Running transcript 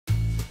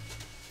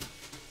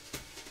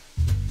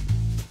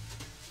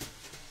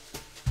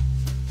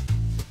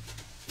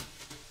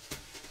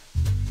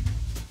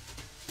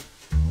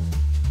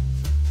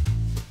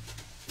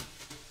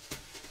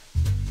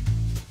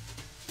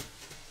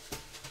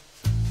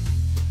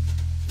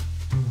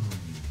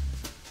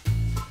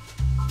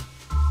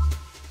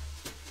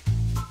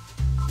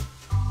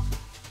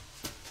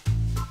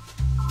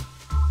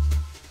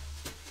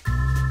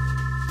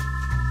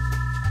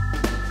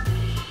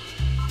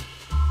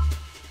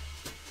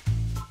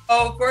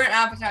So for an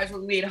appetizer,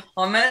 we made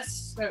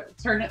hummus.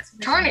 Turnips.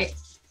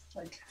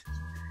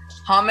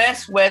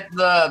 Hummus with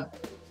the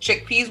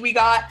chickpeas we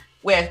got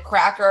with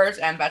crackers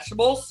and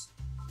vegetables.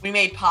 We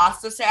made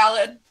pasta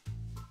salad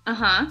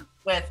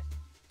with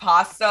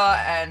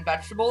pasta and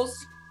vegetables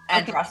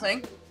and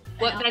dressing.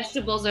 What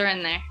vegetables are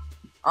in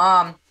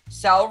there?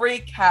 Celery,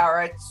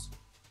 carrots,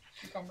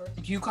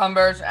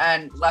 cucumbers,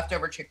 and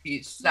leftover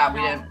chickpeas that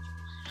we didn't,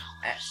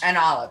 and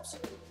olives.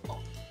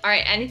 All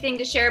right, anything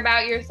to share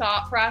about your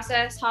thought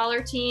process,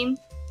 Holler team?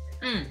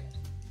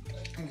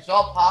 We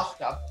saw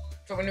pasta,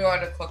 so we knew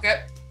how to cook it.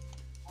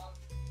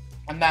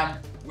 And then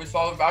we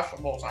saw the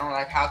vegetables, and we're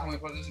like, how can we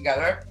put this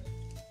together?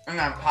 And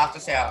then pasta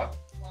salad.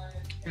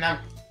 And then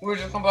we were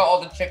just gonna put all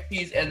the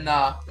chickpeas in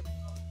the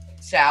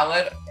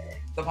salad,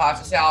 the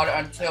pasta salad,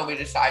 until we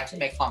decided to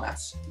make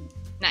hummus.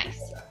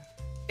 Nice.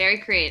 Very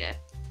creative.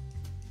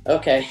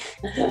 Okay.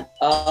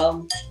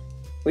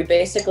 We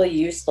basically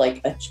used like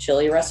a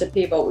chili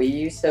recipe, but we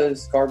used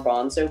those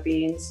garbanzo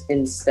beans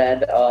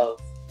instead of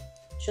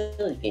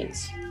chili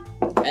beans.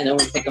 And then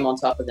we put them on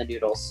top of the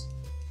noodles.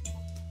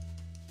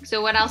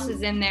 So what else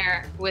is in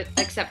there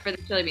except for the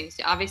chili beans?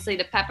 Obviously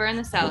the pepper and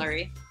the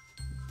celery.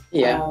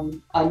 Yeah.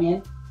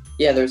 Onion.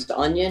 Yeah, there's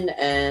onion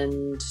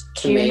and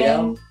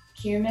tomato.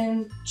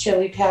 Cumin,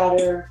 chili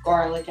powder,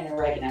 garlic, and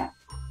oregano.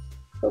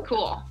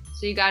 Cool.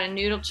 So you got a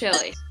noodle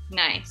chili.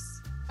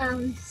 Nice.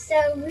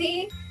 So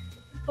we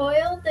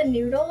boiled the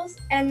noodles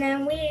and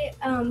then we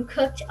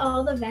cooked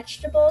all the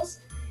vegetables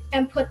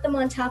and put them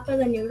on top of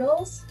the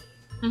noodles.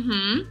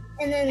 And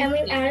we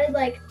added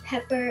like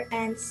pepper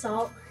and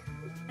salt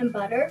and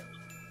butter.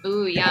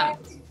 Ooh, yum.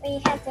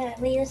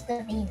 We used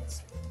the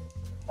beans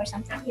or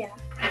something. Yeah.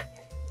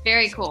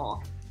 Very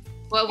cool.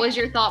 What was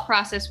your thought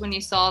process when you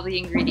saw the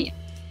ingredients?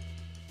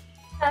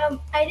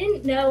 I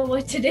didn't know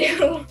what to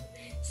do.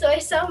 So I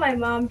saw my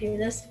mom do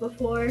this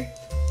before.